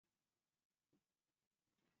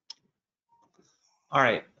All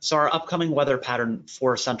right, so our upcoming weather pattern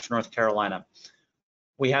for Central North Carolina.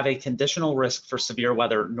 We have a conditional risk for severe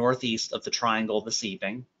weather northeast of the triangle this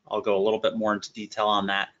evening. I'll go a little bit more into detail on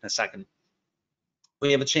that in a second.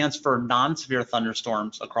 We have a chance for non-severe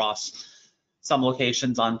thunderstorms across some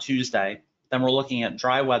locations on Tuesday. Then we're looking at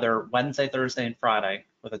dry weather Wednesday, Thursday, and Friday,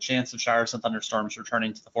 with a chance of showers and thunderstorms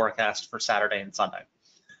returning to the forecast for Saturday and Sunday.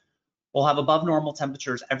 We'll have above normal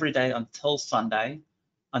temperatures every day until Sunday.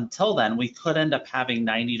 Until then, we could end up having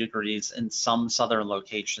 90 degrees in some southern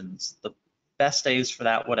locations. The best days for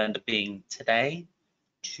that would end up being today,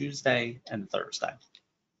 Tuesday, and Thursday.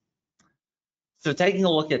 So taking a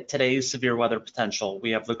look at today's severe weather potential,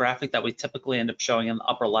 we have the graphic that we typically end up showing in the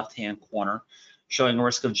upper left-hand corner, showing a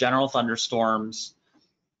risk of general thunderstorms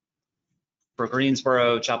for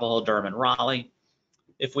Greensboro, Chapel Hill, Durham, and Raleigh.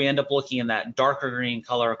 If we end up looking in that darker green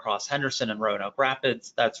color across Henderson and Roanoke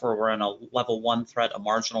Rapids, that's where we're in a level 1 threat, a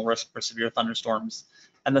marginal risk for severe thunderstorms,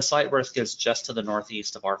 and the slight risk is just to the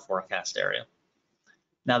northeast of our forecast area.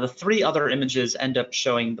 Now, the three other images end up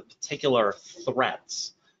showing the particular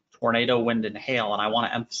threats: tornado, wind, and hail, and I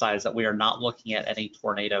want to emphasize that we are not looking at any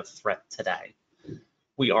tornado threat today.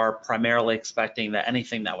 We are primarily expecting that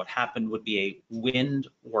anything that would happen would be a wind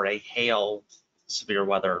or a hail severe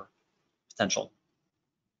weather potential.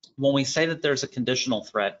 When we say that there's a conditional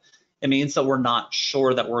threat, it means that we're not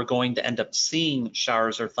sure that we're going to end up seeing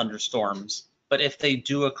showers or thunderstorms, but if they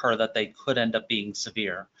do occur, that they could end up being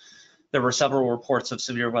severe. There were several reports of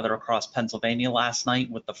severe weather across Pennsylvania last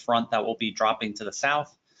night with the front that will be dropping to the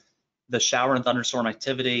south. The shower and thunderstorm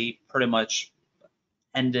activity pretty much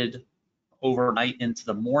ended overnight into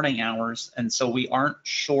the morning hours, and so we aren't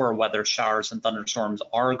sure whether showers and thunderstorms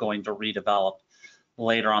are going to redevelop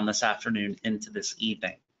later on this afternoon into this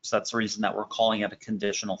evening. So that's the reason that we're calling it a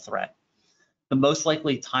conditional threat. The most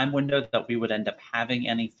likely time window that we would end up having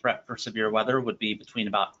any threat for severe weather would be between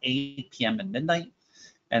about 8 p.m. and midnight.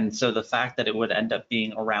 And so the fact that it would end up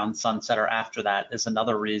being around sunset or after that is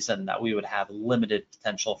another reason that we would have limited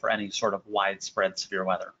potential for any sort of widespread severe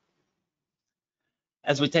weather.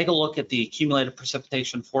 As we take a look at the accumulated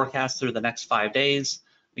precipitation forecast through the next 5 days,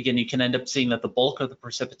 again, you can end up seeing that the bulk of the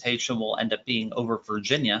precipitation will end up being over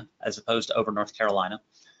Virginia as opposed to over North Carolina.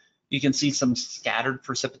 You can see some scattered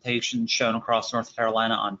precipitation shown across North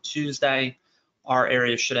Carolina on Tuesday. Our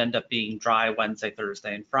area should end up being dry Wednesday,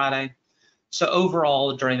 Thursday, and Friday. So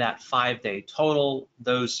overall, during that 5-day total,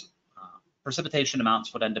 those precipitation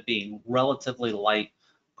amounts would end up being relatively light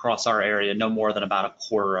across our area, no more than about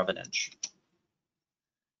 1/4 of an inch.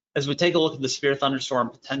 As we take a look at the severe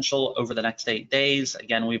thunderstorm potential over the next 8 days,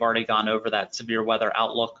 again, we've already gone over that severe weather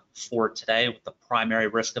outlook for today, with the primary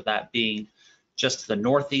risk of that being just to the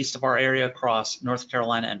northeast of our area across North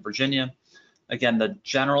Carolina and Virginia. Again, the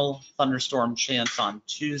general thunderstorm chance on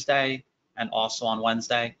Tuesday and also on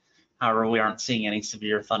Wednesday. However, we aren't seeing any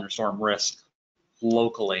severe thunderstorm risk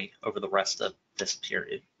locally over the rest of this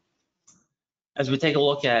period. As we take a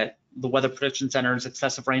look at the Weather Prediction Center's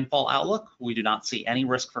excessive rainfall outlook, we do not see any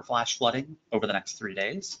risk for flash flooding over the next 3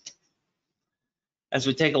 days. As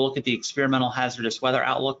we take a look at the experimental hazardous weather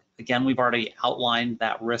outlook, again, we've already outlined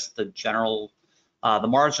that risk, the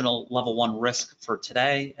marginal level 1 risk for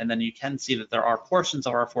today, and then you can see that there are portions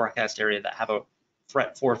of our forecast area that have a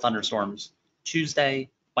threat for thunderstorms Tuesday,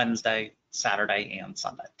 Wednesday, Saturday, and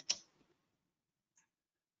Sunday.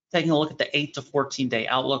 Taking a look at the 8 to 14-day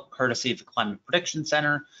outlook, courtesy of the Climate Prediction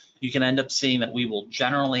Center, you can end up seeing that we will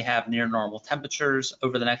generally have near normal temperatures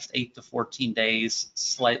over the next 8 to 14 days,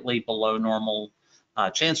 slightly below normal,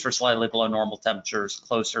 chance for slightly below normal temperatures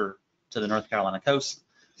closer to the North Carolina coast.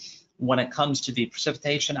 When it comes to the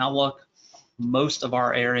precipitation outlook, most of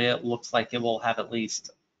our area looks like it will have at least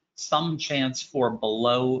some chance for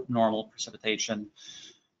below normal precipitation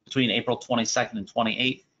between April 22nd and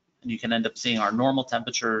 28th. And you can end up seeing our normal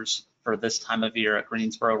temperatures for this time of year at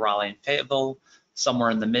Greensboro, Raleigh, and Fayetteville, somewhere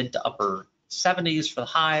in the mid to upper 70s for the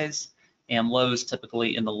highs, and lows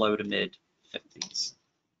typically in the low to mid 50s.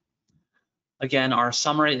 Again, our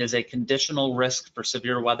summary is a conditional risk for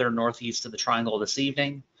severe weather northeast of the triangle this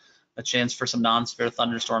evening, a chance for some non-severe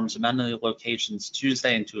thunderstorms in many locations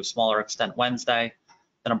Tuesday and to a smaller extent Wednesday,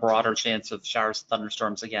 then a broader chance of showers and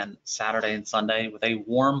thunderstorms again Saturday and Sunday, with a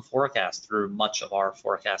warm forecast through much of our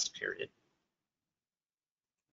forecast period.